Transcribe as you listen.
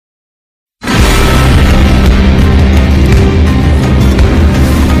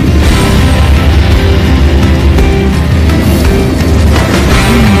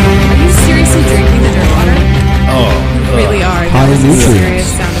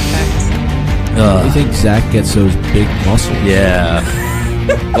Where do you think Zach gets those big muscles? Yeah.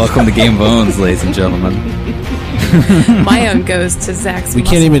 Welcome to Game of Owns, ladies and gentlemen. My own goes to Zach's We muscles.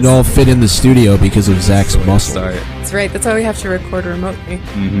 can't even all fit in the studio because of Zach's muscles. Sorry. That's right. That's why we have to record remotely.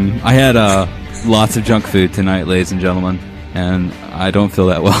 I had lots of junk food tonight, ladies and gentlemen, and I don't feel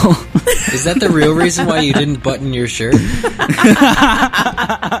that well. Is that the real reason why you didn't button your shirt?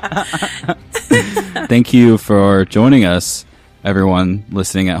 Thank you for joining us, everyone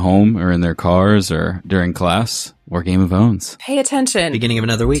listening at home or in their cars or during class or Game of Owns. Pay attention Beginning of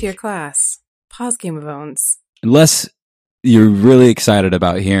another week. to your class. Pause Game of Owns. Unless you're really excited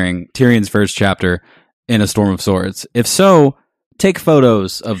about hearing Tyrion's first chapter in A Storm of Swords. If so, take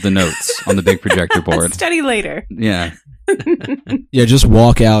photos of the notes on the big projector board. Study later. Yeah. Yeah, just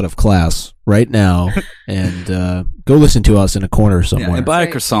walk out of class right now and go listen to us in a corner somewhere. Yeah, and buy a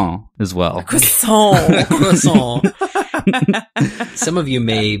Right. croissant as well. Croissant. Croissant. Some of you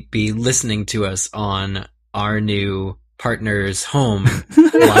may be listening to us on our new partner's home,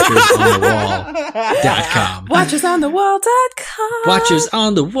 watchersonthewall.com. WatchersOnTheWall.com.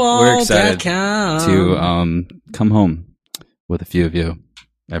 Watchersonthewall.com. We're excited to come home with a few of you,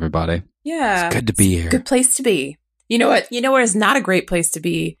 everybody. Yeah. It's good to be here. Good place to be. You know what? You know where is not a great place to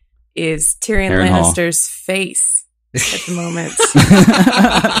be is Tyrion Harrenhal. Lannister's face at the moment.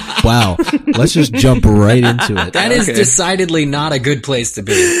 Wow. Let's just jump right into it. That is Okay. decidedly not a good place to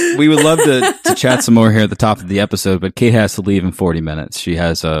be. We would love to chat some more here at the top of the episode, but Kate has to leave in 40 minutes. She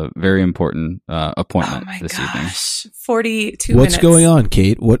has a very important appointment Oh my this evening. gosh. 42 What's minutes. going on,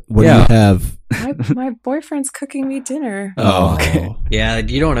 Kate? What do Yeah. you have? My boyfriend's cooking me dinner. Oh, okay. Yeah,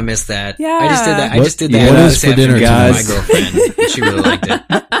 you don't want to miss that. Yeah. I just did that. I What- just did yeah, that what is this for dinner afternoon tonight? with my girlfriend. And she really liked it.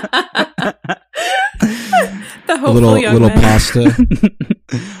 The A hopeful little young little man. pasta.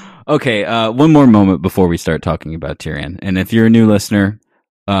 Okay, one more moment before we start talking about Tyrion. And if you're a new listener,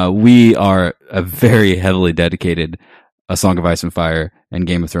 we are a very heavily dedicated A Song of Ice and Fire and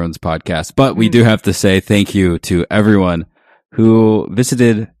Game of Thrones podcast. But we do have to say thank you to everyone who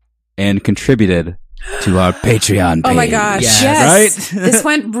visited and contributed to our Patreon page. Oh my gosh. Yes. Yes. Right? This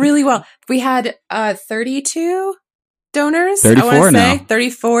went really well. We had 32 donors. 34 I want to say now.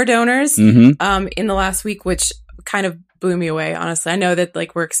 34 donors Mm-hmm. in the last week, which kind of blew me away, honestly. I know that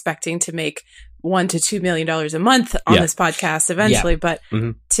like we're expecting to make $1 to $2 million a month on Yeah. this podcast eventually, but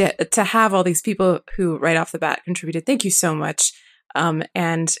Mhm. to have all these people who right off the bat contributed, thank you so much.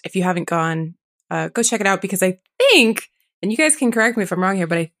 And if you haven't gone, go check it out because I think, and you guys can correct me if I'm wrong here,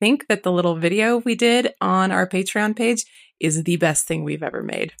 but I think that the little video we did on our Patreon page is the best thing we've ever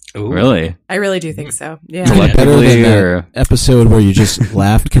made. Ooh. Really? I really do think so. Yeah. Better Collectively, than or that episode where you just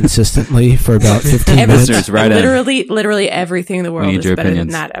laughed consistently for about 15 minutes. listeners, right in. literally everything in the world need is your better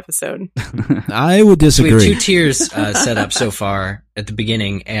opinions. than that episode. I would So we have disagree. 2 tiers set up so far at the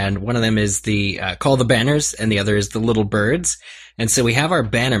beginning, and one of them is the Call the Banners, and the other is the Little Birds. And so we have our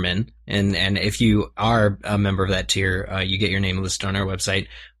bannermen, and if you are a member of that tier, you get your name listed on our website.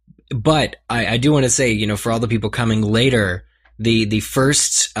 But I do want to say, you know, for all the people coming later, the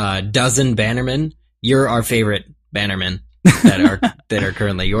first dozen bannermen, you're our favorite bannermen that are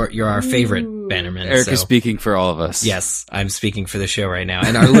currently you're our favorite Ooh. bannermen. Eric so. is speaking for all of us. Yes, I'm speaking for the show right now.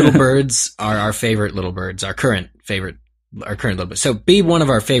 And our little birds are our favorite little birds, our current little birds. So be one of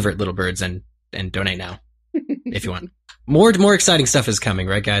our favorite little birds and donate now if you want. More exciting stuff is coming,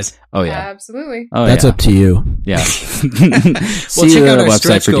 right, guys? Oh, yeah. Absolutely. Oh, That's yeah. up to you. Yeah. Well, See check out the our website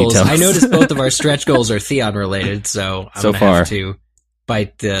stretch for goals. details. I noticed both of our stretch goals are Theon related, so I'm So gonna far. have to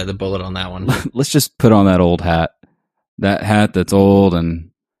bite the bullet on that one. Let's just put on that old hat. That hat that's old and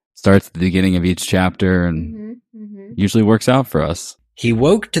starts at the beginning of each chapter and usually works out for us. He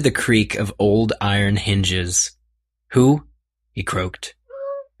woke to the creak of old iron hinges. Who? He croaked.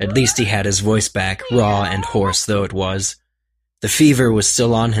 At least he had his voice back, raw and hoarse though it was. The fever was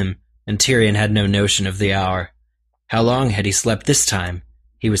still on him, and Tyrion had no notion of the hour. How long had he slept this time?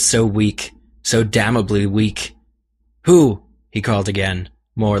 He was so weak, so damnably weak. Who? He called again,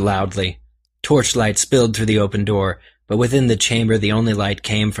 more loudly. Torchlight spilled through the open door, but within the chamber the only light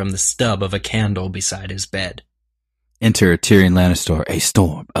came from the stub of a candle beside his bed. Enter Tyrion Lannister, a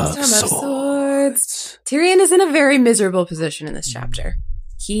storm of Storm of swords. Swords. Tyrion is in a very miserable position in this chapter.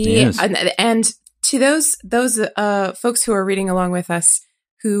 He is. And to those folks who are reading along with us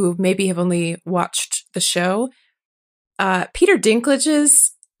who maybe have only watched the show, Peter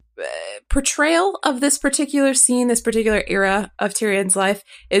Dinklage's portrayal of this particular scene, this particular era of Tyrion's life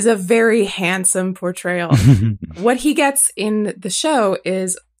is a very handsome portrayal. What he gets in the show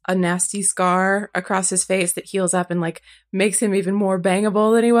is a nasty scar across his face that heals up and like makes him even more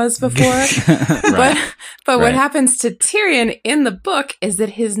bangable than he was before. Right. But what Right. happens to Tyrion in the book is that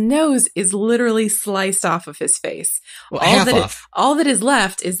his nose is literally sliced off of his face. Well, half off. All that is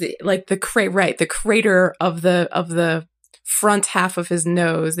left is the crater of the front half of his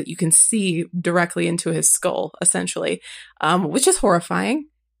nose that you can see directly into his skull, essentially, which is horrifying,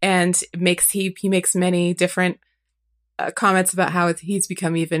 and he makes many different comments about how he's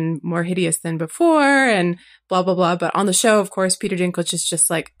become even more hideous than before, and blah blah blah. But on the show, of course, Peter Dinklage is just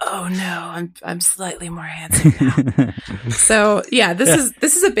like, "Oh no, I'm slightly more handsome now." So yeah, this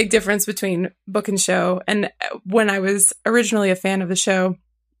is a big difference between book and show. And when I was originally a fan of the show,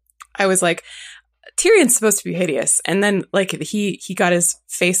 I was like, Tyrion's supposed to be hideous, and then like he got his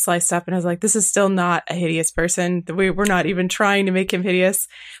face sliced up, and I was like, this is still not a hideous person. We're not even trying to make him hideous.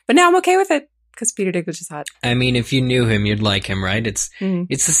 But now I'm okay with it because Peter Dinklage is hot. I mean, if you knew him, you'd like him, right? It's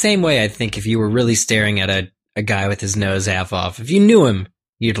the same way, I think, if you were really staring at a guy with his nose half off. If you knew him,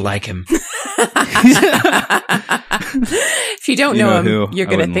 you'd like him. If you don't You know know him, who you're I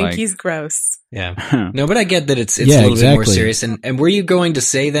gonna wouldn't think like. he's gross. Yeah. No, but I get that it's Yeah, a little bit more exactly. serious. And were you going to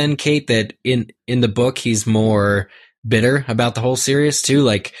say then, Kate, that in the book he's more bitter about the whole series too?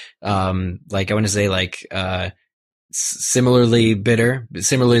 Like I want to say similarly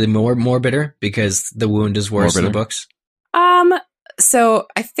more bitter because the wound is worse in the bitter? books. So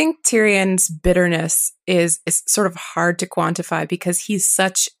I think Tyrion's bitterness is sort of hard to quantify because he's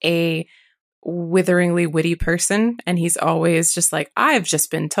such a witheringly witty person, and he's always just like, I've just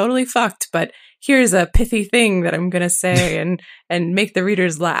been totally fucked, but here's a pithy thing that I'm gonna say and make the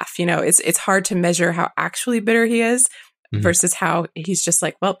readers laugh. You know, it's hard to measure how actually bitter he is versus how he's just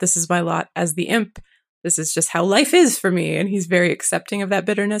like, well, this is my lot as the imp. This is just how life is for me, and he's very accepting of that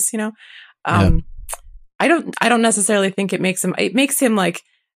bitterness. You know, I don't necessarily think it makes him like,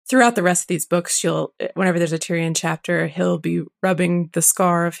 throughout the rest of these books, whenever there's a Tyrion chapter, he'll be rubbing the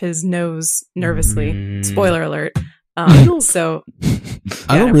scar of his nose nervously. Spoiler alert. I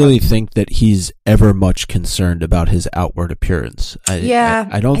don't really think that he's ever much concerned about his outward appearance. I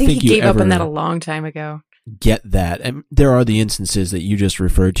don't think think he you gave ever up on that a long time ago. get that. And there are the instances that you just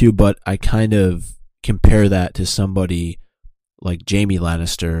referred to, but I kind of compare that to somebody like Jaime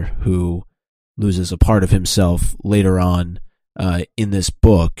Lannister, who loses a part of himself later on in this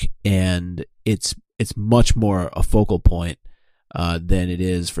book, and it's much more a focal point than it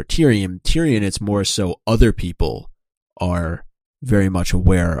is for Tyrion. Tyrion, it's more so other people are very much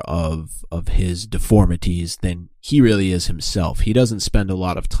aware of his deformities than he really is himself. He doesn't spend a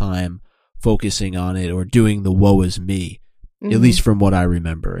lot of time focusing on it or doing the woe is me, at least from what I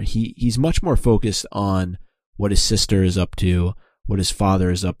remember. He's much more focused on what his sister is up to, what his father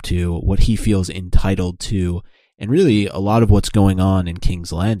is up to, what he feels entitled to, and really a lot of what's going on in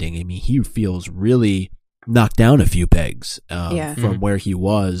King's Landing. I mean, he feels really knocked down a few pegs from where he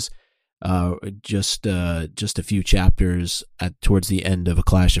was just a few chapters towards the end of A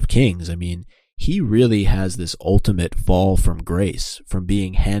Clash of Kings. I mean, he really has this ultimate fall from grace, from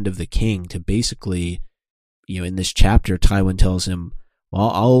being Hand of the King to basically, in this chapter, Tywin tells him,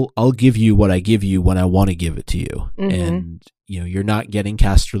 well, I'll give you what I give you when I want to give it to you. And, you're not getting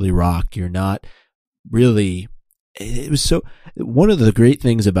Casterly Rock. You're not really, one of the great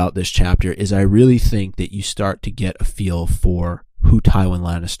things about this chapter is I really think that you start to get a feel for who Tywin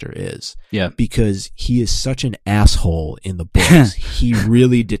Lannister is. Yeah. Because he is such an asshole in the books. He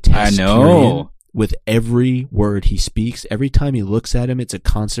really detests Tyrion with every word he speaks. Every time he looks at him, it's a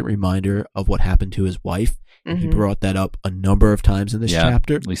constant reminder of what happened to his wife. And he brought that up a number of times in this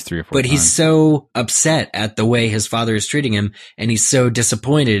chapter. At least 3 or 4 But times. he's so upset at the way his father is treating him, and he's so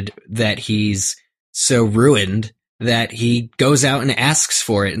disappointed that he's so ruined that he goes out and asks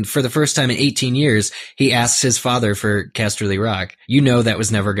for it. And for the first time in 18 years, he asks his father for Casterly Rock. You know that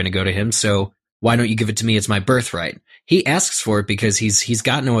was never going to go to him, so why don't you give it to me? It's my birthright. He asks for it because he's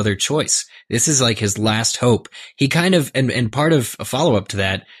got no other choice. This is like his last hope. He kind of, and part of a follow-up to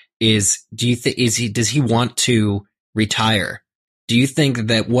that is, does he want to retire? Do you think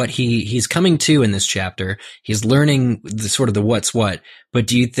that what he's coming to in this chapter, he's learning the what's what, but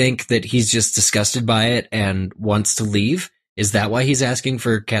do you think that he's just disgusted by it and wants to leave? Is that why he's asking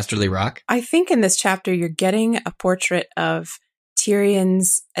for Casterly Rock? I think in this chapter, you're getting a portrait of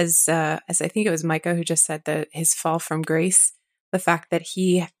Tyrion's, as I think it was Micah who just said, his fall from grace. The fact that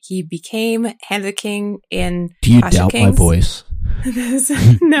he became Hand of the King in Do you Clash of doubt Kings. my voice?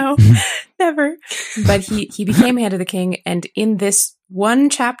 No, never. But he became Hand of the King, and in this one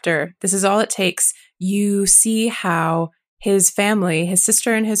chapter, this is all it takes. You see how his family, his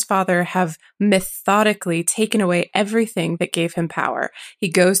sister and his father, have methodically taken away everything that gave him power. He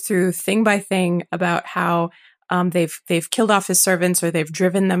goes through thing by thing about how they've killed off his servants or they've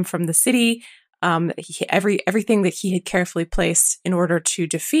driven them from the city. Everything that he had carefully placed in order to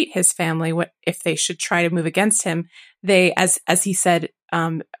defeat his family, what if they should try to move against him, they, as he said,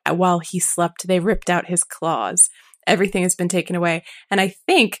 while he slept, they ripped out his claws. Everything has been taken away. And I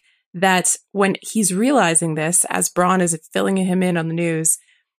think that when he's realizing this, as Bronn is filling him in on the news,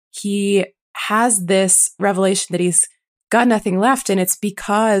 he has this revelation that he's got nothing left, and it's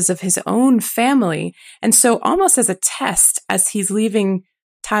because of his own family. And so almost as a test, as he's leaving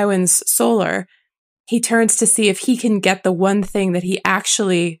Tywin's Solar, he turns to see if he can get the one thing that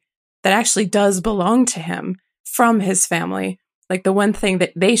actually does belong to him from his family, like the one thing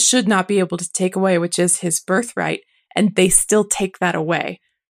that they should not be able to take away, which is his birthright, and they still take that away.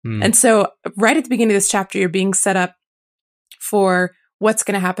 And so right at the beginning of this chapter, you're being set up for what's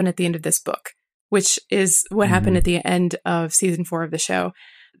going to happen at the end of this book, which is what happened at the end of season 4 of the show.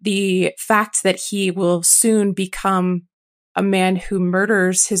 The fact that he will soon become a man who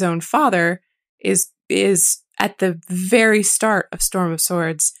murders his own father is at the very start of Storm of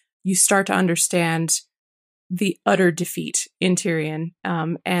Swords. You start to understand the utter defeat in Tyrion,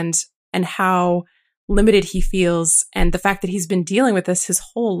 and how limited he feels, and the fact that he's been dealing with this his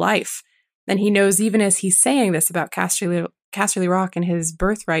whole life. And he knows, even as he's saying this about Casterly Rock and his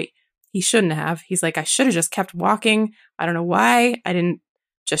birthright, he shouldn't have. He's like, I should have just kept walking. I don't know why I didn't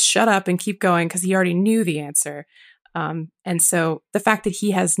just shut up and keep going, because he already knew the answer. And so the fact that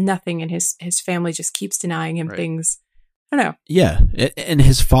he has nothing and his family just keeps denying him things, I don't know. Yeah, and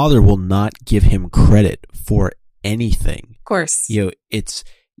his father will not give him credit for anything. Of course.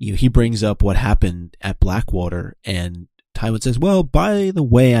 He brings up what happened at Blackwater, and Tywin says, well, by the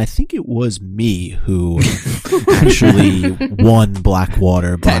way, I think it was me who actually won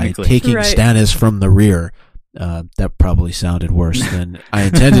Blackwater by taking Stannis from the rear. That probably sounded worse than I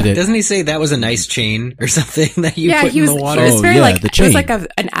intended it. Doesn't he say that was a nice chain or something that you put in the water? He was very it was like an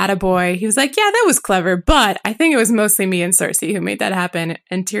attaboy. He was like, yeah, that was clever, but I think it was mostly me and Cersei who made that happen.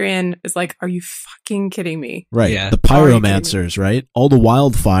 And Tyrion is like, are you fucking kidding me? Right. Yeah. The pyromancers, right? All the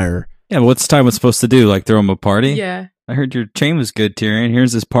wildfire. Yeah, but what's Tywin supposed to do? Like throw him a party? Yeah. I heard your chain was good, Tyrion.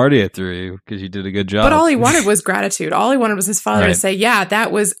 Here's this party I threw you because you did a good job. But all he wanted was gratitude. All he wanted was his father to say, yeah,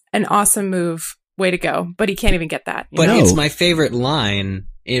 that was an awesome move. Way to go. But he can't even get that. But it's my favorite line,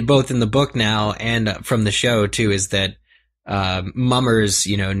 both in the book now and from the show too, is that mummers,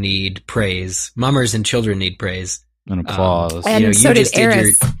 need praise. Mummers and children need praise. And applause. And so did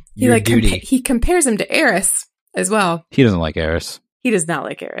Aerys. Your duty. He compares him to Aerys as well. He doesn't like Aerys. He does not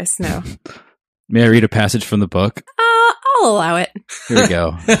like Aerys, no. May I read a passage from the book? I'll allow it. Here we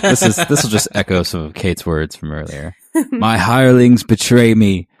go. This will just echo some of Kate's words from earlier. My hirelings betray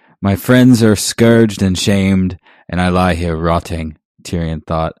me. My friends are scourged and shamed, and I lie here rotting, Tyrion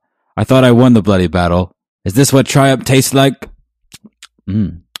thought. I thought I won the bloody battle. Is this what triumph tastes like?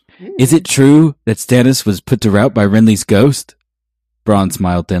 Is it true that Stannis was put to rout by Renly's ghost? Bronn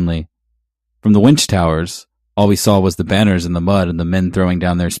smiled thinly. From the winch towers, all we saw was the banners in the mud and the men throwing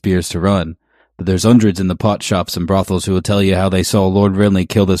down their spears to run. But there's hundreds in the pot shops and brothels who will tell you how they saw Lord Renly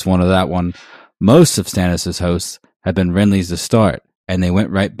kill this one or that one. Most of Stannis' hosts had been Renly's to start, and they went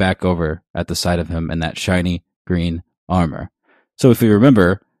right back over at the sight of him in that shiny green armor. So if we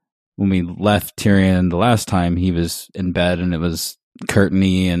remember, when we left Tyrion the last time, he was in bed and it was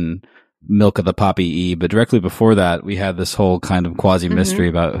curtainy and milk of the poppy-y. But directly before that, we had this whole kind of quasi-mystery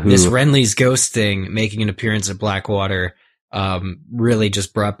about who... This Renly's ghost thing, making an appearance at Blackwater, really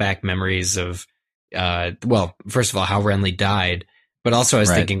just brought back memories of, first of all, how Renly died. But also I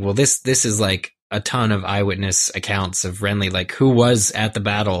was thinking, well, this is like a ton of eyewitness accounts of Renly, like who was at the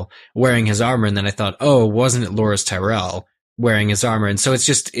battle wearing his armor. And then I thought, oh, wasn't it Loras Tyrell wearing his armor? And so it's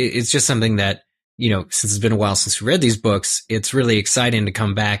just something that, since it's been a while since we read these books, it's really exciting to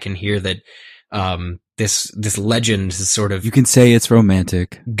come back and hear that, this legend has sort of, you can say it's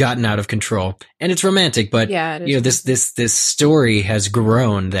romantic, gotten out of control. And it's romantic, but this story has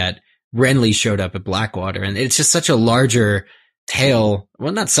grown that Renly showed up at Blackwater, and it's just such a larger tale.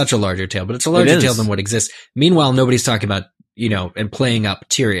 Well, not such a larger tale, but it's a larger tale than what exists. Meanwhile, nobody's talking about, and playing up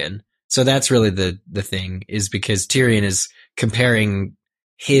Tyrion. So that's really the thing, is because Tyrion is comparing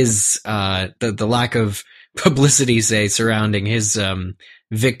his, the lack of publicity, say, surrounding his,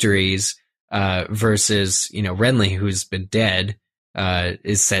 victories, versus, Renly, who's been dead,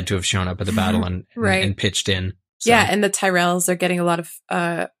 is said to have shown up at the battle and pitched in. So. Yeah. And the Tyrells are getting a lot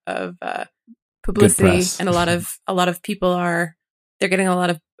of publicity, and a lot of people they're getting a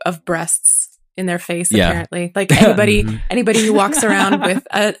lot of breasts in their face, Yeah. apparently. Like anybody who walks around with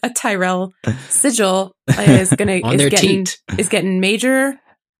a Tyrell sigil is getting major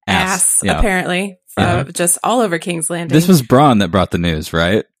ass Yeah. apparently. Just all over King's Landing. This was Bronn that brought the news,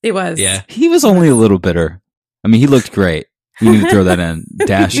 right? It was. Yeah. He was only a little bitter. I mean, he looked great. You need to throw that in.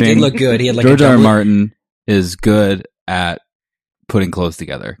 Dashing. He did look good. He had like George a R. R. doublet. Martin is good at putting clothes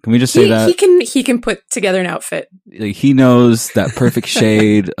together. Can we just say that? He can put together an outfit. Like, he knows that perfect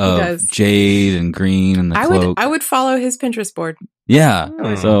shade of does. jade and green and the cloak. I would follow his Pinterest board. Yeah.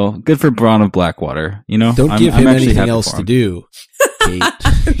 Oh. So good for Bronn of Blackwater. You know, Don't give I'm him actually anything happy else for to him. do, Kate.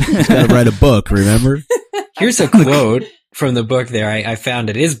 He's got to write a book, remember? Here's a quote from the book there. I found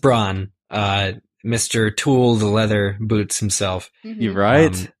it. Is Bronn, Mr. Tool the Leather Boots himself. You're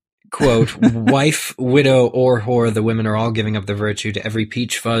right. Quote, wife, widow, or whore, the women are all giving up the virtue to every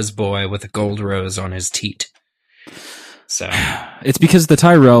peach fuzz boy with a gold rose on his teat. So It's because the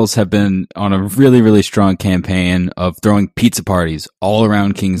Tyrells have been on a really, really strong campaign of throwing pizza parties all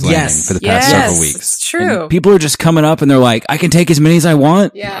around King's Landing Yes. for the past several weeks. It's true. And people are just coming up and they're like, I can take as many as I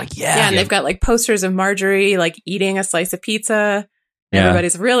want. Yeah. Like, Yeah, and they've got like posters of Marjorie like eating a slice of pizza. Yeah.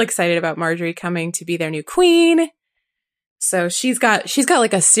 Everybody's real excited about Marjorie coming to be their new queen. So she's got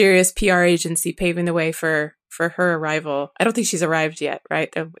like a serious PR agency paving the way for her arrival. I don't think she's arrived yet,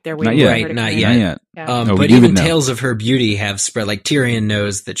 right? They're waiting Not for yet. her to Not come in. yet. Not yet. Yeah. No, we but do even know. tales of her beauty have spread. Like Tyrion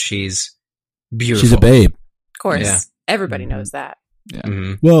knows that she's beautiful. She's a babe. Of course. Yeah. Everybody knows that. Yeah.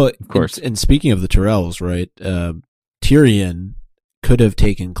 Mhm. Well, Of course. And speaking of the Tyrells, right? Tyrion could have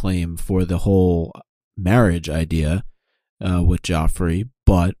taken claim for the whole marriage idea with Joffrey,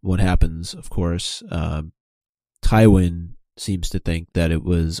 but what happens, of course, Tywin seems to think that it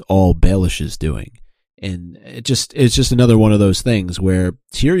was all Baelish's doing, and it's just another one of those things where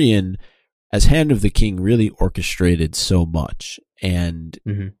Tyrion, as Hand of the King, really orchestrated so much, and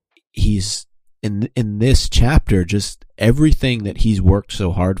Mhm. he's in this chapter, just everything that he's worked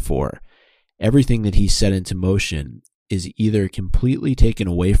so hard for, everything that he's set into motion is either completely taken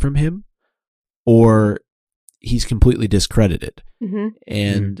away from him or he's completely discredited. Mm-hmm.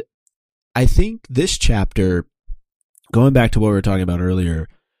 And I think this chapter, going back to what we were talking about earlier,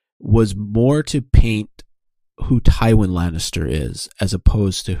 was more to paint who Tywin Lannister is as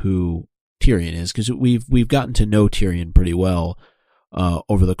opposed to who Tyrion is, because we've gotten to know Tyrion pretty well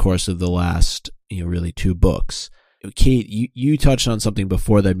over the course of the last, really 2 books. Kate, you touched on something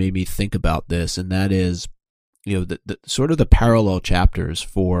before that made me think about this, and that is, the sort of the parallel chapters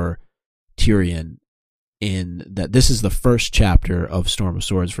for Tyrion, in that this is the first chapter of Storm of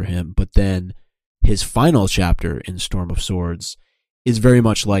Swords for him, but then his final chapter in Storm of Swords is very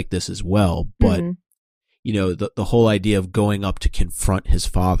much like this as well. But, the whole idea of going up to confront his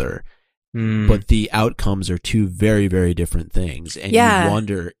father, but the outcomes are 2 very, very different things. And you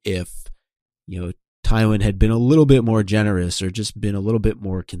wonder if, Tywin had been a little bit more generous or just been a little bit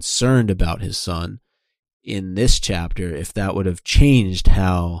more concerned about his son in this chapter, if that would have changed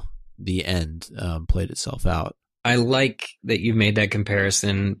how the end played itself out. I like that you made that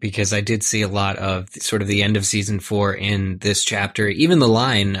comparison, because I did see a lot of sort of the end of season 4 in this chapter. Even the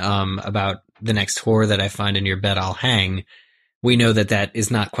line about the next whore that I find in your bed, I'll hang. We know that is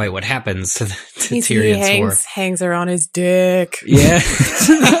not quite what happens to Tyrion's whore. Hangs her on his dick. Yeah.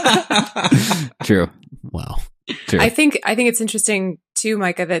 True. Wow. True. I think it's interesting too,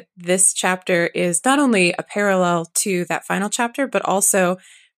 Micah, that this chapter is not only a parallel to that final chapter, but also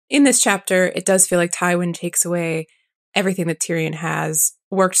in this chapter, it does feel like Tywin takes away everything that Tyrion has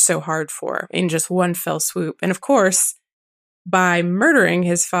worked so hard for in just one fell swoop. And of course, by murdering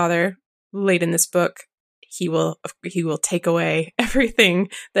his father late in this book, he will take away everything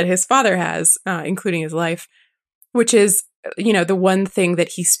that his father has, including his life, which is, the one thing that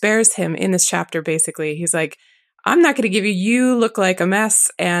he spares him in this chapter. Basically, he's like, I'm not going to give you look like a mess,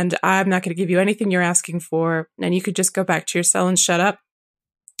 and I'm not going to give you anything you're asking for, and you could just go back to your cell and shut up.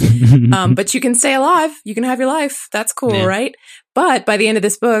 But you can stay alive. You can have your life. That's cool, Yeah. right? But by the end of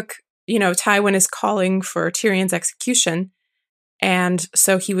this book, Tywin is calling for Tyrion's execution. And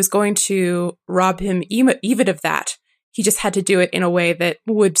so he was going to rob him even of that. He just had to do it in a way that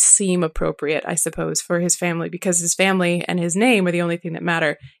would seem appropriate, I suppose, for his family, because his family and his name are the only thing that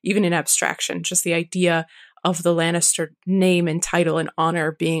matter, even in abstraction. Just the idea of the Lannister name and title and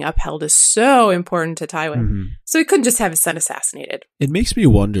honor being upheld is so important to Tywin. Mm-hmm. So he couldn't just have his son assassinated. It makes me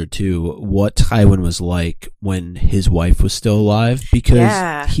wonder, too, what Tywin was like when his wife was still alive,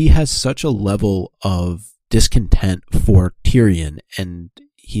 because he has such a level of discontent for Tyrion, and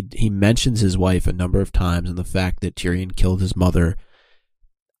he mentions his wife a number of times and the fact that Tyrion killed his mother.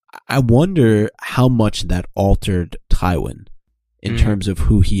 I wonder how much that altered Tywin. in terms of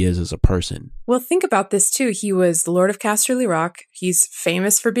who he is as a person. Well, think about this too. He was the Lord of Casterly Rock. He's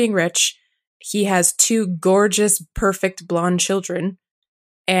famous for being rich. He has 2 gorgeous, perfect blonde children,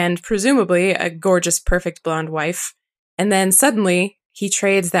 and presumably a gorgeous, perfect blonde wife. And then suddenly he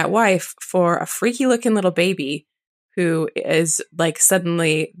trades that wife for a freaky looking little baby who is like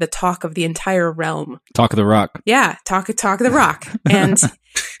suddenly the talk of the entire realm. Talk of the Rock. Yeah, talk of the Rock. And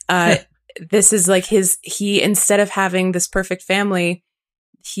this is like he instead of having this perfect family,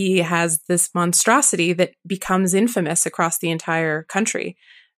 he has this monstrosity that becomes infamous across the entire country.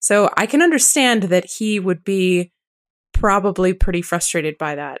 So I can understand that he would be probably pretty frustrated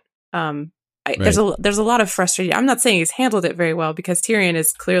by that. Right. There's a lot of frustration. I'm not saying he's handled it very well because Tyrion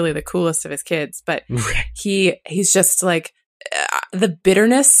is clearly the coolest of his kids, but he's just like the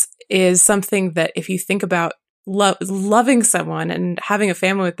bitterness is something that if you think about loving someone and having a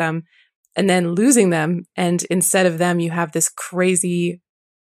family with them and then losing them, and instead of them you have this crazy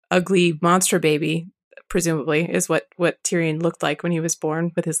ugly monster baby, presumably is what Tyrion looked like when he was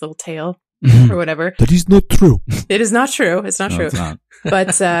born with his little tail or whatever. That is not true. It is not true. It's not true. It's not.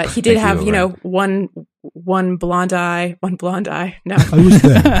 But he did have, one blonde eye. No, I was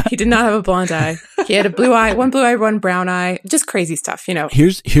there. he did not have a blonde eye. He had one blue eye, one brown eye. Just crazy stuff,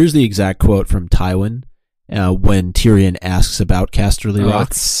 Here's the exact quote from Tywin when Tyrion asks about Casterly Rock.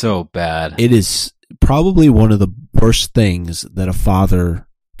 It's so bad. It is probably one of the worst things that a father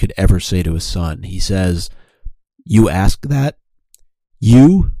could ever say to his son. He says, "You ask that?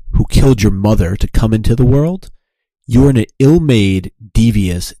 You who killed your mother to come into the world? You are an ill-made,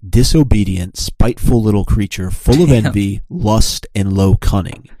 devious, disobedient, spiteful little creature full of envy, lust, and low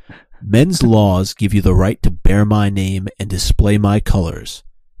cunning. Men's laws give you the right to bear my name and display my colors,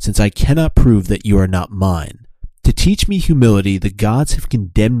 since I cannot prove that you are not mine. To teach me humility, the gods have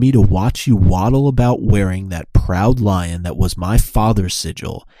condemned me to watch you waddle about wearing that proud lion that was my father's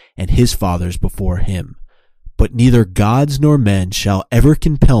sigil and his father's before him. But neither gods nor men shall ever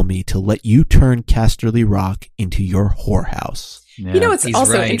compel me to let you turn Casterly Rock into your whorehouse." Yeah. What's He's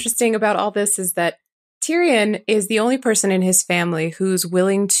also right. interesting about all this is that Tyrion is the only person in his family who's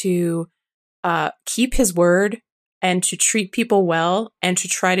willing to keep his word and to treat people well and to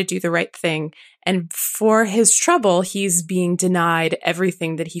try to do the right thing. And for his trouble, he's being denied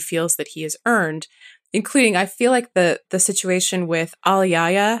everything that he feels that he has earned, including, I feel like the situation with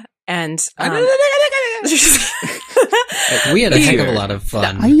Alyaya and We had a heck of a lot of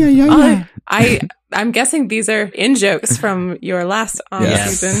fun. I'm guessing these are in-jokes from your last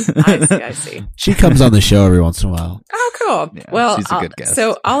Yes. season. I see. She comes on the show every once in a while. Oh, cool. Yeah, well, she's a good guest.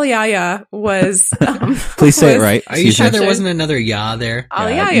 So Alyaya was... Please say it was- right. Are you sure there wasn't another ya there?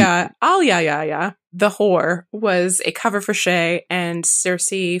 Alyaya, the whore, was a cover for Shay, and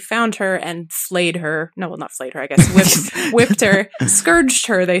Cersei found her and flayed her. No, well, not flayed her, I guess. Whipped her, scourged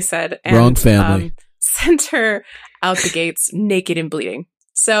her, they said. And, Wrong family. Sent her out the gates naked and bleeding.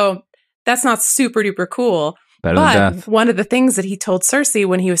 So that's not super duper cool. Better than But death. one of the things that he told Cersei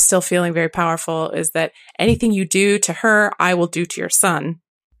when he was still feeling very powerful is that anything you do to her, I will do to your son,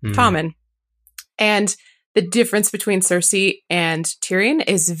 Tommen. And the difference between Cersei and Tyrion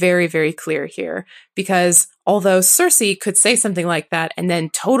is very, very clear here, because although Cersei could say something like that and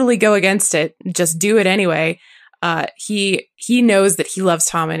then totally go against it, just do it anyway, he knows that he loves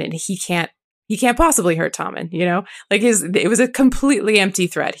Tommen and he can't possibly hurt Tommen, Like it was a completely empty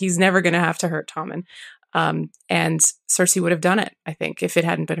threat. He's never going to have to hurt Tommen. And Cersei would have done it, I think, if it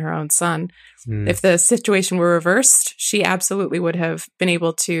hadn't been her own son. If the situation were reversed, she absolutely would have been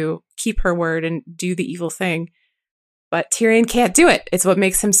able to keep her word and do the evil thing. But Tyrion can't do it. It's what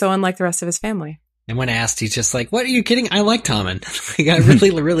makes him so unlike the rest of his family. And when asked, he's just like, "What, are you kidding? I like Tommen. Like, I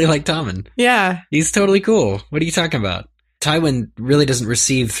really, really like Tommen. Yeah. He's totally cool. What are you talking about?" Tywin really doesn't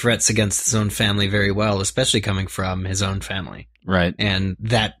receive threats against his own family very well, especially coming from his own family. Right. And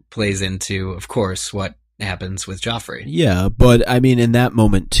that plays into, of course, what happens with Joffrey. Yeah, but I mean, in that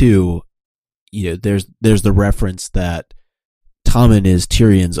moment too, there's the reference that Tommen is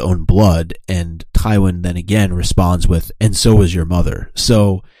Tyrion's own blood, and Tywin then again responds with, "And so was your mother."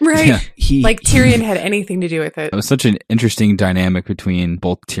 So Right. Yeah. Like Tyrion had anything to do with it. It was such an interesting dynamic between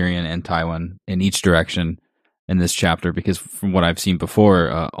both Tyrion and Tywin in each direction in this chapter, because from what I've seen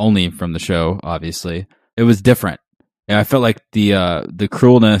before, only from the show, obviously, it was different. And I felt like the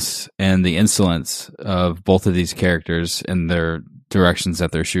cruelness and the insolence of both of these characters and their directions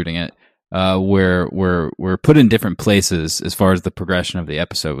that they're shooting it were put in different places as far as the progression of the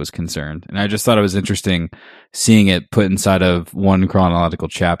episode was concerned. And I just thought it was interesting seeing it put inside of one chronological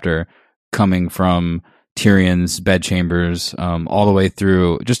chapter, coming from Tyrion's bedchambers all the way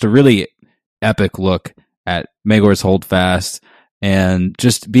through just a really epic look at Maegor's Holdfast, And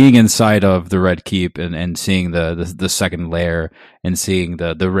just being inside of the Red Keep and seeing the second layer and seeing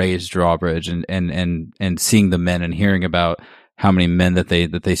the raised drawbridge and seeing the men and hearing about how many men that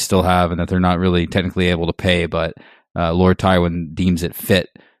they still have and that they're not really technically able to pay, but Lord Tywin deems it fit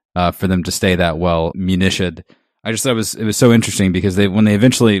for them to stay that well munitioned. I just thought it was so interesting because when they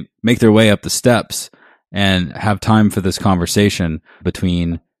eventually make their way up the steps and have time for this conversation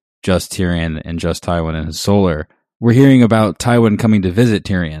between just Tyrion and just Tywin and his Solar, we're hearing about Tywin coming to visit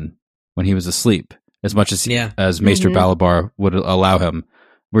Tyrion when he was asleep, as much as Maester Balabar would allow him.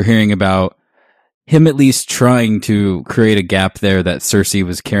 We're hearing about him at least trying to create a gap there that Cersei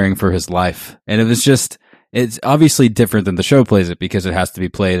was caring for his life. And it's obviously different than the show plays it because it has to be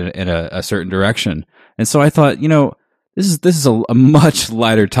played in a certain direction. And so I thought, this is a much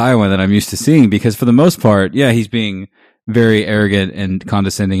lighter Tywin than I'm used to seeing, because for the most part, yeah, he's being very arrogant and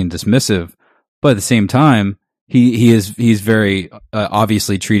condescending and dismissive, but at the same time, he's very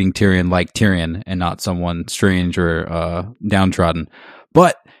obviously treating Tyrion like Tyrion and not someone strange or downtrodden.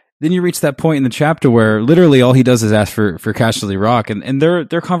 But then you reach that point in the chapter where literally all he does is ask for Casterly Rock, and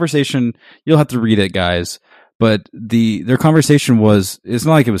their conversation, you'll have to read it, guys. But their conversation it's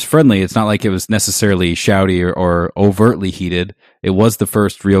not like it was friendly. It's not like it was necessarily shouty or overtly heated. It was the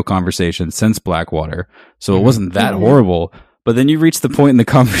first real conversation since Blackwater, so it wasn't that horrible. But then you reach the point in the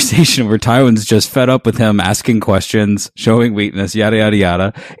conversation where Tywin's just fed up with him asking questions, showing weakness, yada, yada,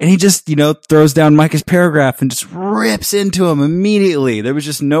 yada. And he just, throws down Micah's paragraph and just rips into him immediately. There was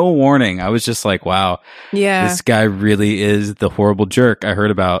just no warning. I was just like, wow, this guy really is the horrible jerk I heard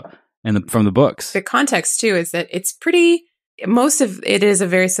about from the books. The context, too, is that most of it is a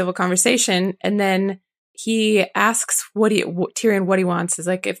very civil conversation. And then he asks Tyrion what he wants. Is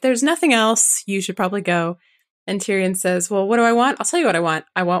like, if there's nothing else, you should probably go. And Tyrion says, well, what do I want? I'll tell you what I want.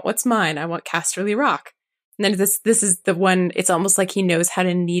 I want what's mine. I want Casterly Rock. And then this is the one, it's almost like he knows how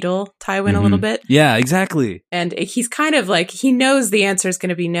to needle Tywin a little bit. Yeah, exactly. And he's kind of like, he knows the answer is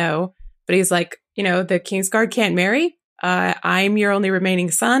going to be no, but he's like, the Kingsguard can't marry. I'm your only remaining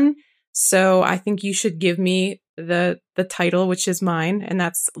son. So I think you should give me the title, which is mine. And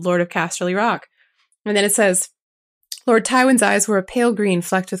that's Lord of Casterly Rock. And then it says, Lord Tywin's eyes were a pale green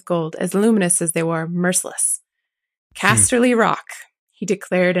flecked with gold, as luminous as they were merciless. Casterly Rock, he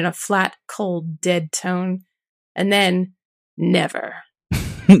declared in a flat, cold, dead tone. And then, never.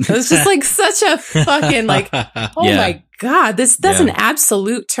 It was just like such a fucking my God, that's an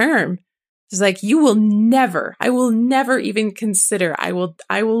absolute term. It's like, I will never even consider, I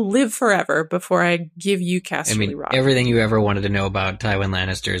will live forever before I give you Casterly Rock. Everything you ever wanted to know about Tywin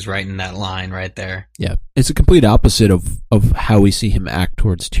Lannister is right in that line right there. Yeah. It's a complete opposite of how we see him act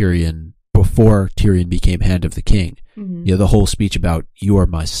towards Tyrion before Tyrion became Hand of the King. Mm-hmm. The whole speech about, you are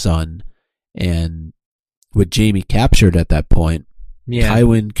my son, and with Jaime captured at that point,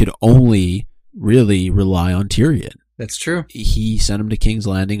 Tywin could only really rely on Tyrion. That's true. He sent him to King's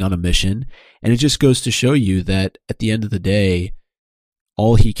Landing on a mission, and it just goes to show you that at the end of the day,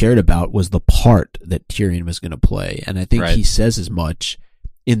 all he cared about was the part that Tyrion was going to play. And I think he says as much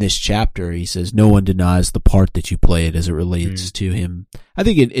in this chapter. He says, no one denies the part that you played as it relates to him. I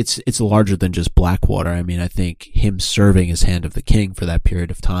think it's larger than just Blackwater. I mean, I think him serving as Hand of the King for that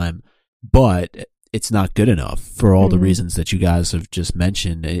period of time, but it's not good enough for all the reasons that you guys have just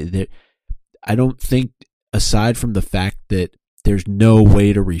mentioned. I don't think, aside from the fact that there's no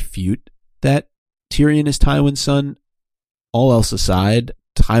way to refute that Tyrion is Tywin's son, all else aside,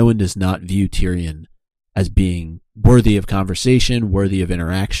 Tywin does not view Tyrion as being worthy of conversation, worthy of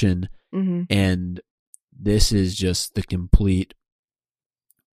interaction, and this is just the complete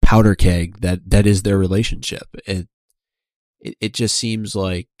powder keg that is their relationship. It just seems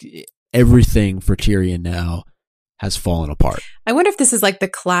like everything for Tyrion now has fallen apart. I wonder if this is like the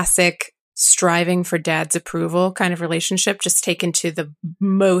classic striving for dad's approval kind of relationship, just taken to the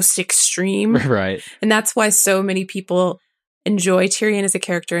most extreme. Right. And that's why so many people enjoy Tyrion as a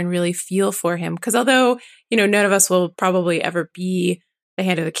character and really feel for him. Because although, none of us will probably ever be the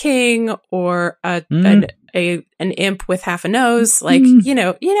Hand of the King or an imp with half a nose, you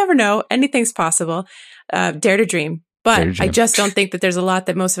never know. Anything's possible. Dare to dream. But I just don't think that there's a lot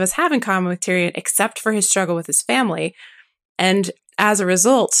that most of us have in common with Tyrion, except for his struggle with his family. And as a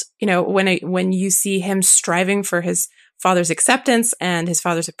result, when you see him striving for his father's acceptance and his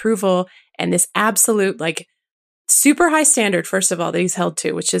father's approval and this absolute, super high standard, first of all, that he's held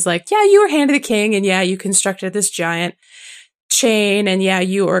to, which is you were Hand of the King, and you constructed this giant chain, and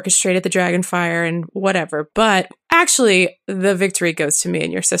you orchestrated the Dragonfire and whatever. But actually, the victory goes to me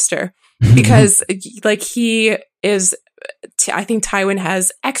and your sister. Because he is, I think Tywin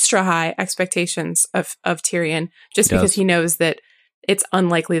has extra high expectations of Tyrion, just because he knows that it's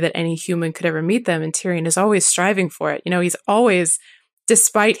unlikely that any human could ever meet them. And Tyrion is always striving for it. He's always,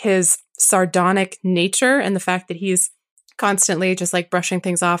 despite his sardonic nature and the fact that he's constantly just like brushing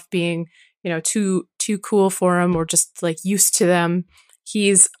things off, being, too cool for him or just like used to them,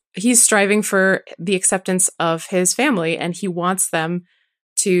 he's striving for the acceptance of his family, and he wants them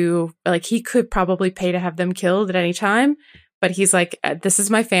to, like, he could probably pay to have them killed at any time, but he's like, this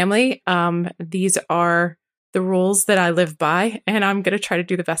is my family. These are the rules that I live by, and I'm going to try to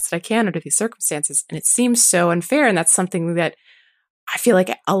do the best that I can under these circumstances. And it seems so unfair. And that's something that I feel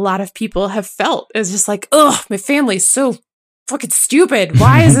like a lot of people have felt, is just like, oh, my family's so fucking stupid.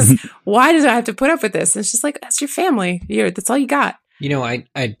 Why is this? Why do I have to put up with this? And it's just like, that's your family. That's all you got.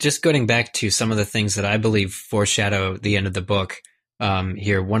 I just going back to some of the things that I believe foreshadow the end of the book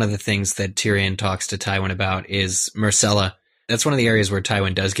here. One of the things that Tyrion talks to Tywin about is Myrcella. That's one of the areas where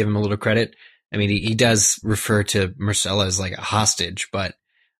Tywin does give him a little credit. I mean, he does refer to Myrcella as like a hostage, but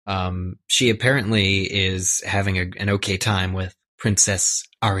she apparently is having an okay time with Princess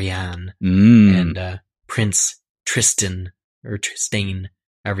Arianne and Prince Tristan, or Tristane,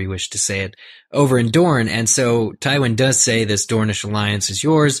 however you wish to say it, over in Dorne. And so Tywin does say this Dornish alliance is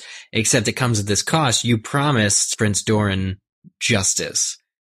yours, except it comes at this cost. You promised Prince Doran justice.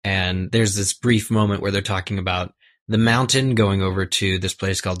 And there's this brief moment where they're talking about the mountain going over to this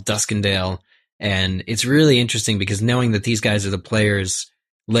place called Duskendale. And it's really interesting because knowing that these guys are the players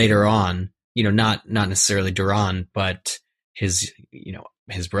later on, not necessarily Doran, but his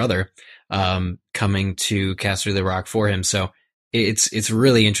brother, coming to Caster the Rock for him. So it's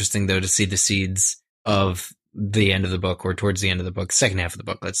really interesting though to see the seeds of the end of the book, or towards the end of the book, second half of the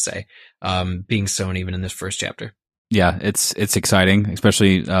book, let's say, being sown even in this first chapter. Yeah, it's exciting,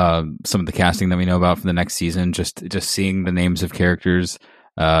 especially some of the casting that we know about for the next season. Just seeing the names of characters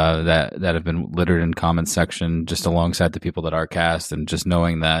that have been littered in comments section, just alongside the people that are cast, and just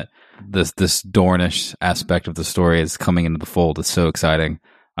knowing that this Dornish aspect of the story is coming into the fold is so exciting.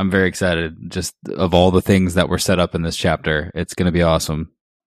 I'm very excited just of all the things that were set up in this chapter. It's going to be awesome.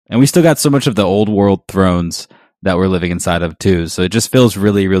 And we still got so much of the old world thrones that we're living inside of too. So it just feels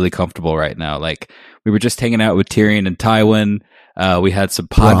really, really comfortable right now. Like, we were just hanging out with Tyrion and Tywin. We had some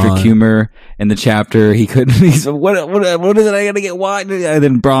Podrick humor in the chapter. He's what is it? I gotta get wine. And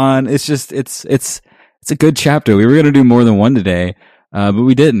then Bronn. It's just, it's a good chapter. We were going to do more than one today. But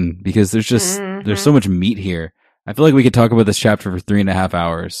we didn't, because there's so much meat here. I feel like we could talk about this chapter for 3.5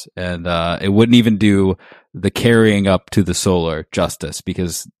 hours, and it wouldn't even do the carrying up to the Solar justice,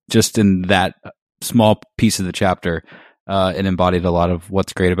 because just in that small piece of the chapter, it embodied a lot of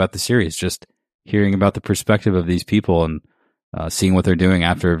what's great about the series. Just hearing about the perspective of these people and seeing what they're doing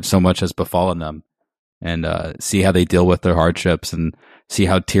after so much has befallen them, and see how they deal with their hardships, and see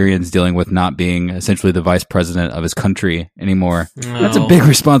how Tyrion's dealing with not being essentially the vice president of his country anymore. Oh. That's a big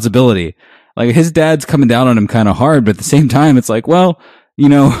responsibility. Like, his dad's coming down on him kind of hard, but at the same time, it's like, well,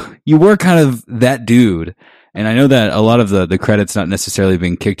 you were kind of that dude. And I know that a lot of the credit's not necessarily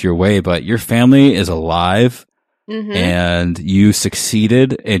being kicked your way, but your family is alive, and you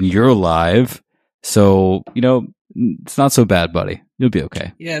succeeded, and you're alive. So, it's not so bad, buddy. You'll be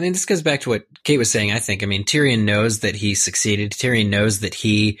okay. Yeah, I mean, this goes back to what Kate was saying, I think. I mean, Tyrion knows that he succeeded. Tyrion knows that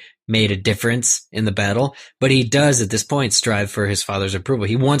he made a difference in the battle, but he does at this point strive for his father's approval.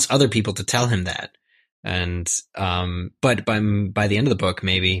 He wants other people to tell him that. And, but by the end of the book,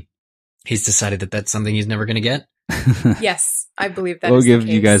 maybe he's decided that that's something he's never going to get. Yes, I believe that. We'll give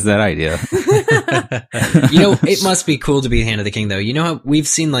you guys that idea. It must be cool to be Hand of the King, though. You know how we've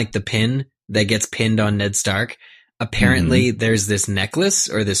seen like the pin that gets pinned on Ned Stark? Apparently there's this necklace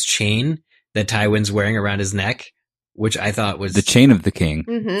or this chain that Tywin's wearing around his neck, which I thought was the chain of the king.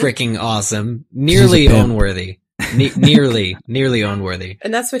 Freaking awesome. Nearly own-worthy. Nearly own-worthy.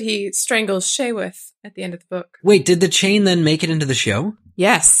 And that's what he strangles Shay with at the end of the book. Wait, did the chain then make it into the show?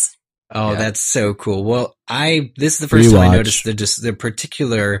 Yes. Oh, yeah. That's so cool. Well, this is the first time I noticed the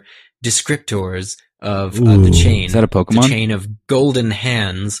particular descriptors of the chain. Is that a Pokemon? The chain of golden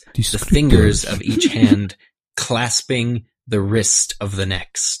hands, the fingers of each hand clasping the wrist of the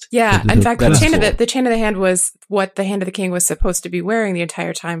next. Yeah, in fact, the chain of the hand was what the Hand of the King was supposed to be wearing the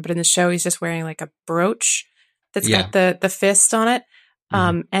entire time, but in the show, he's just wearing like a brooch that's got the fist on it.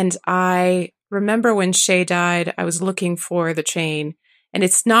 And I remember when Shay died, I was looking for the chain, and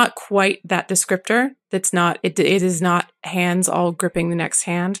it's not quite that descriptor. It is not hands all gripping the next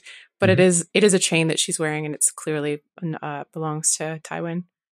hand, but it is a chain that she's wearing, and it's clearly belongs to Tywin.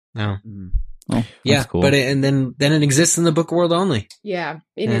 No. Oh, yeah, cool. But then it exists in the book world only. Yeah,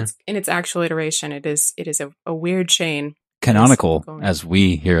 in its actual iteration, it is a weird chain. Canonical, as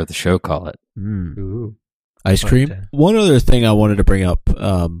we here at the show call it. Ooh. Ice cream. One other thing I wanted to bring up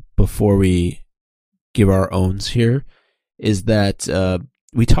before we give our owns here is that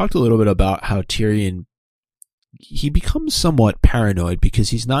we talked a little bit about how Tyrion, he becomes somewhat paranoid because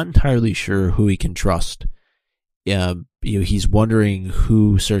he's not entirely sure who he can trust. He's wondering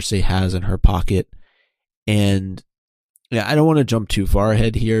who Cersei has in her pocket, and I don't want to jump too far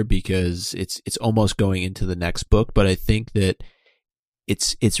ahead here because it's almost going into the next book, but I think that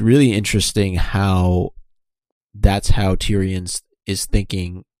it's really interesting how that's how Tyrion is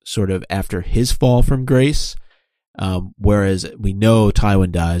thinking sort of after his fall from grace. Whereas we know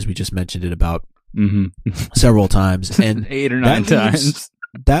Tywin dies. We just mentioned it about several times, and 8 or 9 times.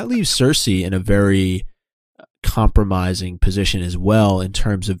 That leaves Cersei in a very compromising position as well in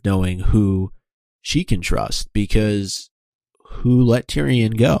terms of knowing who she can trust, because who let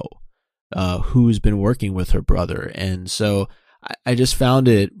Tyrion go? Who's been working with her brother? And so I just found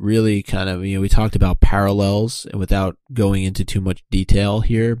it really kind of, we talked about parallels without going into too much detail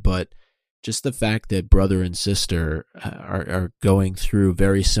here, but just the fact that brother and sister are going through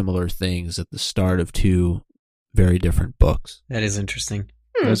very similar things at the start of 2 very different books. That is interesting.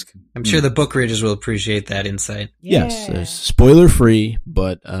 I'm sure the book readers will appreciate that insight. Yes, spoiler free,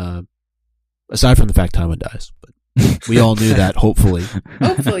 but aside from the fact Tywin dies, but we all knew that. Hopefully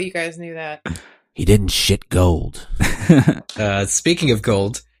you guys knew that. He didn't shit gold. Speaking of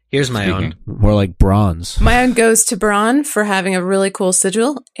gold, here's my own. More like bronze. My own goes to Bronn for having a really cool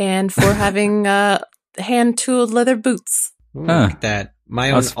sigil and for having hand-tooled leather boots. Ooh, look at that.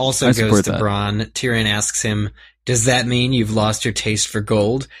 My own also goes to Bronn. Tyrion asks him, "Does that mean you've lost your taste for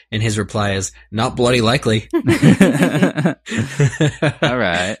gold?" And his reply is, "Not bloody likely." All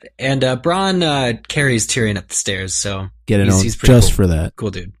right. And Bronn carries Tyrion up the stairs, so get it on just cool. for that.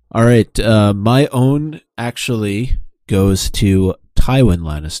 Cool dude. All right, my own actually goes to Tywin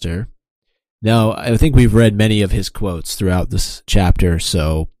Lannister. Now, I think we've read many of his quotes throughout this chapter,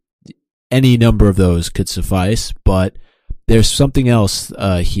 so any number of those could suffice, but there's something else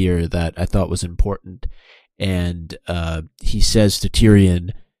here that I thought was important. And he says to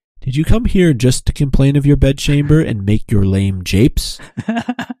Tyrion, "Did you come here just to complain of your bedchamber and make your lame japes?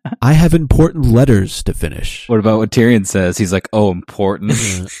 I have important letters to finish." What about what Tyrion says? He's like, "Oh, important."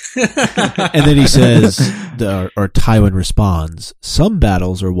 And then he says, or Tywin responds, "Some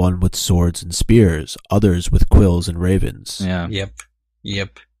battles are won with swords and spears, others with quills and ravens." Yeah.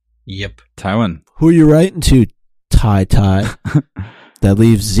 Yep. Tywin. Who are you writing to, Ty? That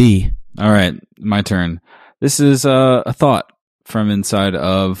leaves Z. All right, my turn. This is a thought from inside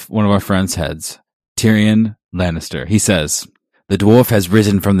of one of our friends' heads. Tyrion Lannister. He says, "The dwarf has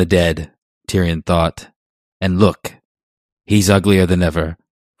risen from the dead," Tyrion thought. "And look, he's uglier than ever.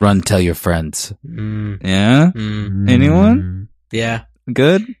 Run tell your friends." Yeah? Anyone? Yeah.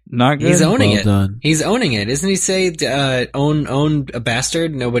 Good? Not good? He's owning it. Done. He's owning it. Isn't he say, own a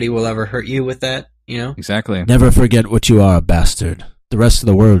bastard? Nobody will ever hurt you with that, Exactly. Never forget what you are, bastard. The rest of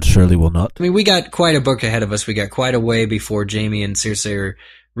the world surely will not. I mean, we got quite a book ahead of us. We got quite a way before Jaime and Cersei are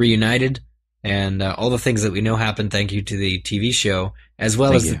reunited, and all the things that we know happened thank you to the TV show, as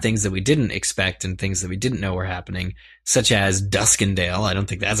well as the things that we didn't expect and things that we didn't know were happening, such as Duskendale. I don't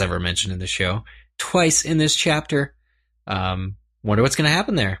think that's ever mentioned in the show. Twice in this chapter. Wonder what's going to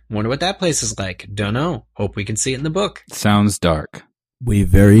happen there. Wonder what that place is like. Don't know. Hope we can see it in the book. Sounds dark. We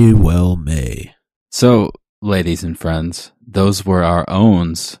very well may. So, ladies and friends, those were our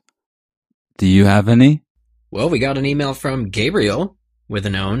owns. Do you have any? Well, we got an email from Gabriel with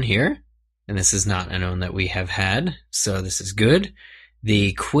an own here, and this is not an own that we have had, so this is good.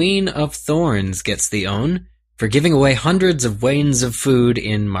 The Queen of Thorns gets the own for giving away hundreds of wains of food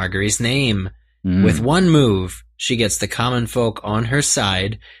in Margaery's name. With one move, she gets the common folk on her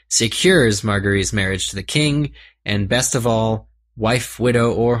side, secures Margaery's marriage to the king, and best of all, wife,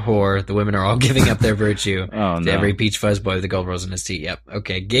 widow, or whore, the women are all giving up their virtue to every peach fuzz boy with a gold rose in his tea. Yep.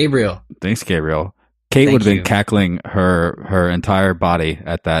 Okay, Gabriel. Thanks, Gabriel. Kate would have been cackling her entire body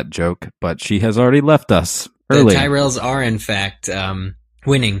at that joke, but she has already left us early. The Tyrells are, in fact,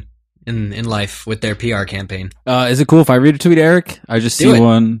 winning in life with their PR campaign. Is it cool if I read a tweet, Eric? I just see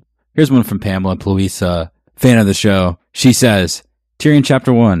one. Here's one from Pamela Pluisa, fan of the show. She says, Tyrion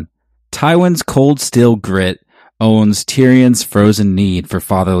Chapter 1, Tywin's cold steel grit owns Tyrion's frozen need for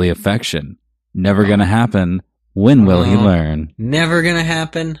fatherly affection. Never gonna happen. When will he learn? Never gonna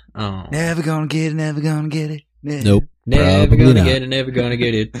happen. Oh. Never gonna get it, never gonna get it. Nope. Never gonna get it, never gonna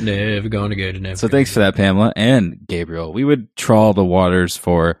get it, never gonna get it, never. So thanks for that, Pamela and Gabriel. We would trawl the waters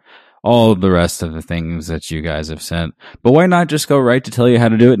for all of the rest of the things that you guys have sent. But why not just go right to tell you how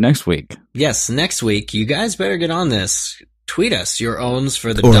to do it next week? Yes, next week. You guys better get on this. Tweet us your owns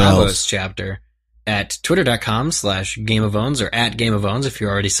for the Or Davos else. chapter. at twitter.com/Game of Owns or at Game of Owns if you're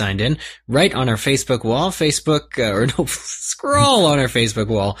already signed in. Write on our Facebook wall, scroll on our Facebook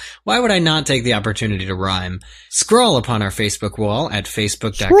wall. Why would I not take the opportunity to rhyme? Scroll upon our Facebook wall at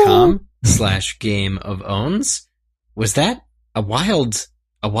facebook.com/Game of Owns. Was that a wild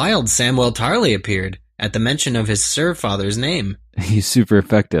Samwell Tarly appeared at the mention of his Sir Father's name. He's super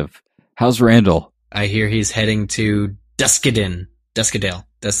effective. How's Randall? I hear he's heading to Duskendale.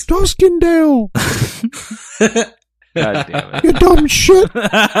 Duskendale. God damn it. You dumb shit.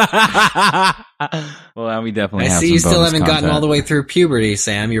 Well, now we definitely I have see some you still bonus haven't gotten content. all the way through puberty,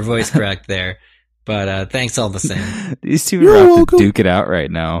 Sam. Your voice cracked there. But thanks all the same. These two You're are about welcome. to duke it out right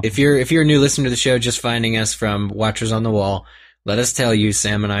now. If you're a new listener to the show, just finding us from Watchers on the Wall, let us tell you,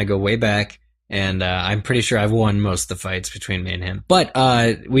 Sam and I go way back, and I'm pretty sure I've won most of the fights between me and him. But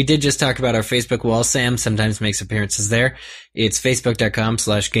we did just talk about our Facebook wall. Sam sometimes makes appearances there. It's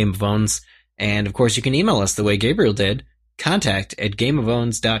facebook.com/GameOfOwns. And of course, you can email us the way Gabriel did,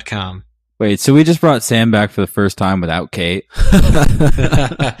 contact@gameofowns.com. Wait, so we just brought Sam back for the first time without Kate?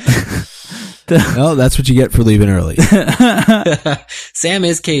 Well, that's what you get for leaving early. Sam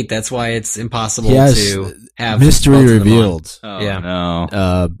is Kate. That's why it's impossible Yes, to have mystery both of them on. revealed. Oh, Yeah.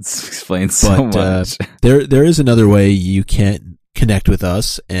 no. This explains so but much. there is another way you can connect with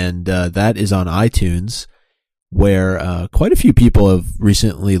us, and that is on iTunes, where quite a few people have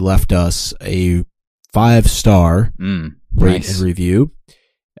recently left us a 5-star rate Nice. and review.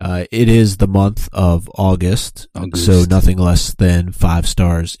 It is the month of August, August. so nothing less than 5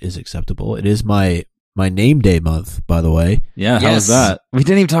 stars is acceptable. It is my name day month, by the way. Yeah, Yes. how's that? We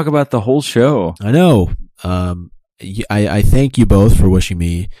didn't even talk about the whole show. I know. I thank you both for wishing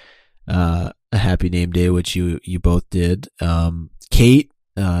me a happy name day, which you both did. Kate,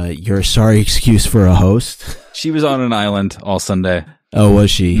 you're a sorry excuse for a host. She was on an island all Sunday. Oh,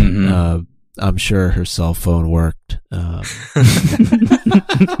 was she? Mhm. I'm sure her cell phone worked.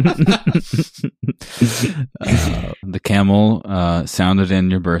 The camel sounded in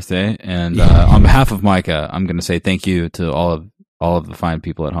your birthday, and on behalf of Micah, I'm going to say thank you to all of the fine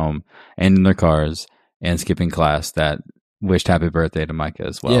people at home and in their cars and skipping class that wished happy birthday to Micah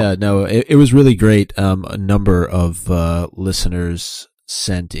as well. Yeah, no, it was really great. A number of listeners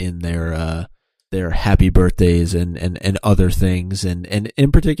sent in their happy birthdays and other things, and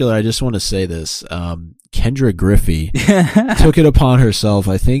in particular, I just want to say this: Kendra Griffey took it upon herself,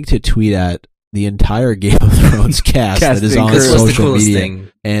 I think, to tweet at the entire Game of Thrones cast that is Casting on crew. This was the social coolest media. thing.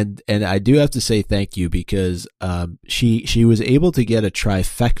 And I do have to say thank you, because she was able to get a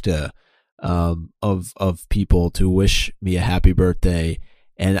trifecta of people to wish me a happy birthday,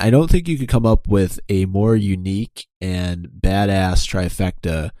 and I don't think you could come up with a more unique and badass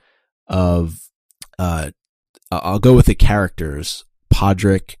trifecta of I'll go with the characters: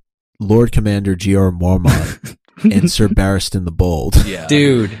 Podrick, Lord Commander Jeor Mormont, and Sir Barristan the Bold. Yeah.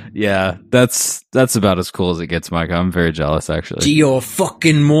 Dude, Yeah, that's about as cool as it gets, Micah. I'm very jealous, actually. Geo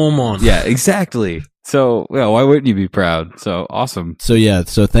fucking Mormon. Yeah, exactly. So, yeah, why wouldn't you be proud? So, awesome. So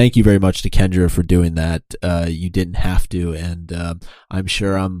thank you very much to Kendra for doing that. You didn't have to, and I'm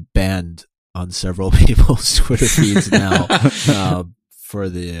sure I'm banned on several people's Twitter feeds now for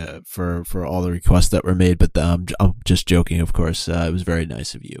all the requests that were made. But I'm just joking, of course. It was very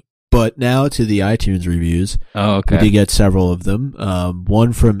nice of you. But now to the iTunes reviews. Oh, We okay. did get several of them.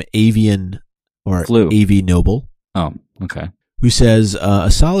 One from Avian or Flu. AV Noble, Oh, okay. who says, a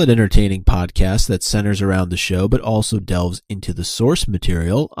solid, entertaining podcast that centers around the show, but also delves into the source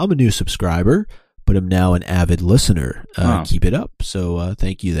material. I'm a new subscriber, but I'm now an avid listener. Wow. Keep it up. So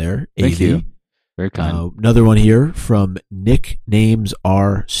thank you there, Thank AV. you. Very kind. Another one here from Nicknames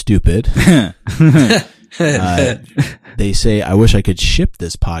Are Stupid. They say, I wish I could ship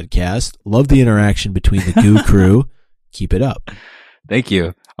this podcast. Love the interaction between the Goo crew. Keep it up. Thank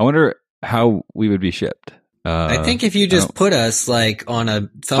you. I wonder how we would be shipped. I think if you just put us like on a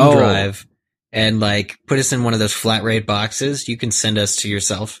thumb Oh. drive and like put us in one of those flat rate boxes, you can send us to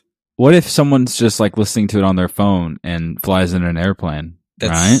yourself. What if someone's just like listening to it on their phone and flies in an airplane?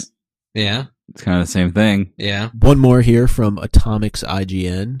 Right? Yeah. It's kind of the same thing. Yeah. One more here from Atomics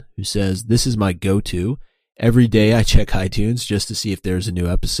IGN, who says, this is my go-to. Every day I check iTunes just to see if there's a new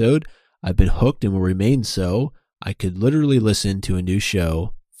episode. I've been hooked and will remain so. I could literally listen to a new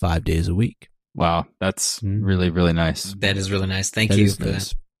show 5 days a week. Wow. That's really, really nice. That is really nice. Thank That you is for nice.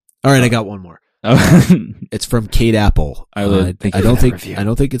 that. All right, I got one more. Oh. It's from Kate Apple. I would thank you I for don't that think review. I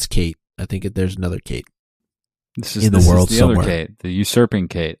don't think it's Kate. I think there's another Kate. This In the this world the somewhere. other Kate, the usurping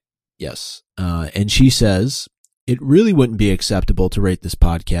Kate. Yes. And she says, it really wouldn't be acceptable to rate this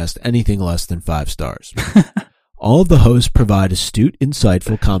podcast anything less than 5 stars. All of the hosts provide astute,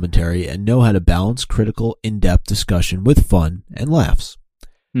 insightful commentary and know how to balance critical, in-depth discussion with fun and laughs.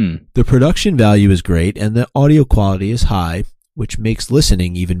 The production value is great and the audio quality is high, which makes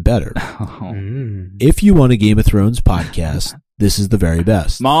listening even better. If you want a Game of Thrones podcast, this is the very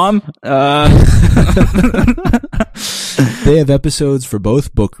best. Mom? They have episodes for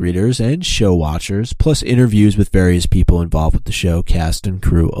both book readers and show watchers, plus interviews with various people involved with the show, cast and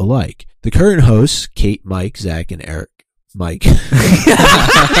crew alike. The current hosts, Kate, Mike, Zach, and Eric. Mike.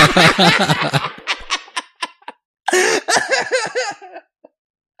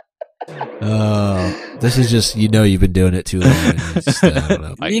 This is just, you've been doing it too long. Just, I don't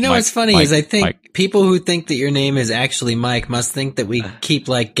know. What's funny is I think people who think that your name is actually Mike must think that we keep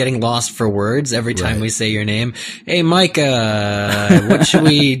getting lost for words every time we say your name. Hey, Micah, what should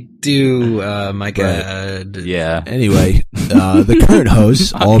we do, Micah? Right. Yeah. Anyway, the current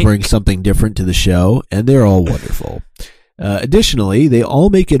hosts all bring something different to the show, and they're all wonderful. Additionally, they all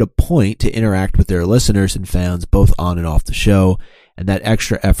make it a point to interact with their listeners and fans both on and off the show. And that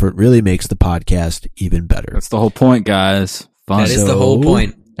extra effort really makes the podcast even better. That's the whole point, guys. Fun. That is the whole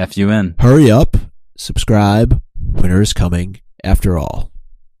point. FUN. Hurry up, subscribe. Winter is coming, after all.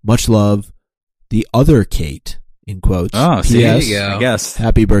 Much love. The other Kate, in quotes. Oh, see, there you go. I guess.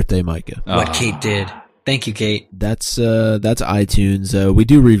 Happy birthday, Micah. What Kate did. Thank you, Kate. That's iTunes. We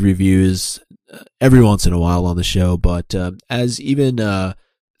do read reviews every once in a while on the show, but as even I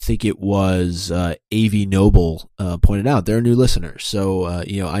think it was AV Noble pointed out, they're a new listener. So,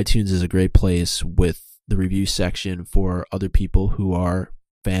 iTunes is a great place with the review section for other people who are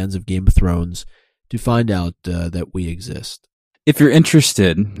fans of Game of Thrones to find out that we exist. If you're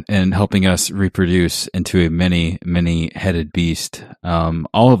interested in helping us reproduce into a many-headed beast,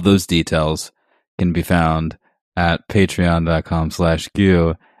 all of those details can be found at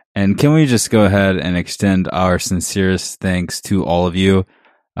patreon.com/Q. And can we just go ahead and extend our sincerest thanks to all of you,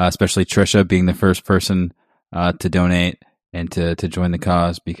 especially Trisha being the first person to donate and to join the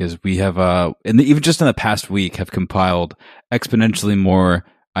cause, because we have, even just in the past week, have compiled exponentially more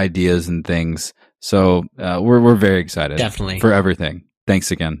ideas and things. So we're very excited. Definitely. For everything.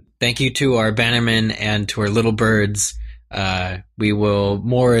 Thanks again. Thank you to our bannermen and to our little birds.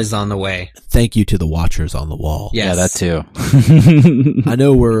 More is on the way. Thank you to the watchers on the wall. Yes. Yeah, that too. I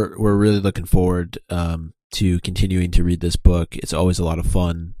know we're really looking forward to continuing to read this book. It's always a lot of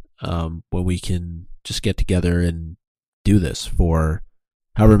fun when we can just get together and do this for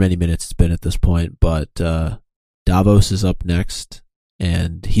however many minutes it's been at this point. But Davos is up next,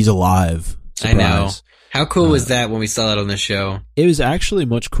 and he's alive. Surprise. I know. How cool was that when we saw that on the show? It was actually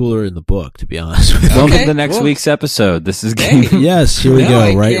much cooler in the book, to be honest with you. Welcome to the next week's episode. This is Game. Yes, here we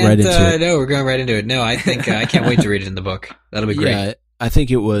go. Right into it. No, we're going right into it. No, I think I can't wait to read it in the book. That'll be great. Yeah, I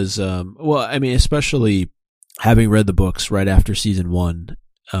think it was. Especially having read the books right after season 1,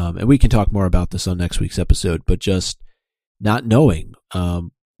 and we can talk more about this on next week's episode. But just not knowing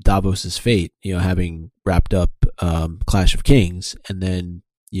Davos's fate, having wrapped up Clash of Kings, and then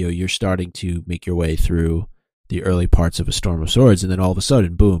you're starting to make your way through the early parts of A Storm of Swords, and then all of a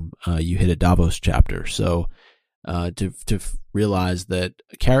sudden, boom, you hit a Davos chapter. So to realize that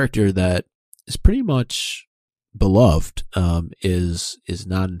a character that is pretty much beloved is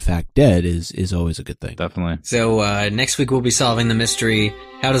not in fact dead is always a good thing. Definitely. So next week we'll be solving the mystery: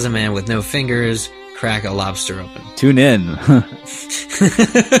 how does a man with no fingers crack a lobster open? Tune in.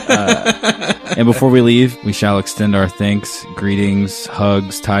 And before we leave, we shall extend our thanks, greetings,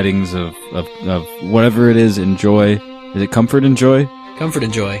 hugs, tidings of whatever it is. Enjoy. Is it comfort and joy? Comfort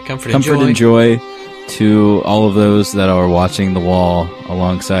and joy. Comfort and joy to all of those that are watching The Wall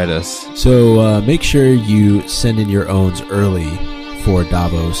alongside us. So make sure you send in your owns early for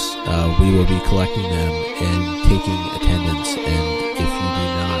Davos. We will be collecting them and taking attendance. And if you do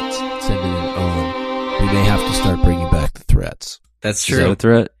not send in an own, we may have to start bringing back the threats. That's true. Is that a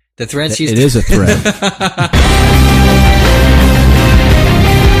threat? The threats It is a threat.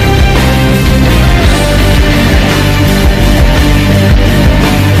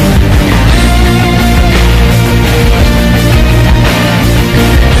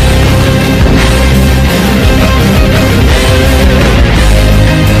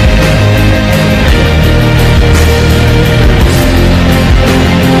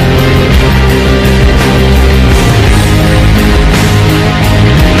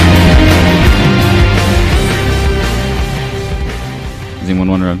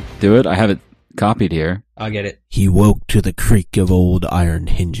 Want to do it? I have it copied here. I'll get it. He woke to the creak of old iron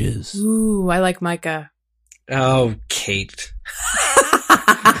hinges. Ooh, I like Micah. Oh, Kate.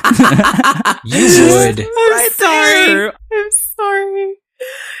 You would. I'm sorry. I'm sorry.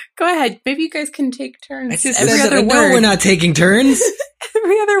 Go ahead. Maybe you guys can take turns. I just Every said that other I know word. we're not taking turns.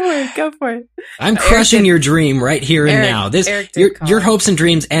 Every other word. Go for it. I'm Eric crushing did- your dream right here and Eric- now. This Eric did call your it. hopes and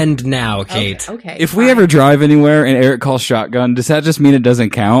dreams end now, Kate. Okay. If we fine. ever drive anywhere and Eric calls shotgun, does that just mean it doesn't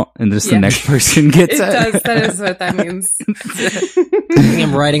count and just Yeah. the next person gets It it? does. That is what that means.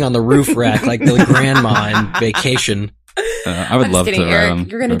 I'm riding on the roof rack like the grandma in Vacation. I would I'm love just to. kidding, Eric.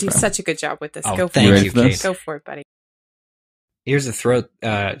 You're going to do such a good job with this. Oh, Go for thank it. you, Kate. Go for it, buddy. Here's a throat.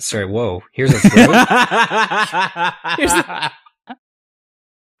 Sorry, whoa. Here's a throat.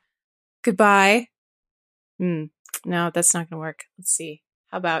 Goodbye. No, that's not going to work. Let's see.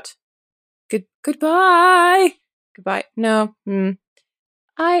 How about goodbye? Goodbye. No.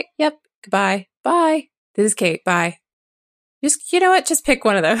 Yep. Goodbye. Bye. This is Kate. Bye. Just, you know what? Just pick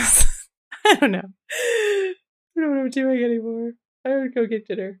one of those. I don't know. I don't know what I'm doing anymore. I would go get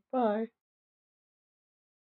dinner. Bye.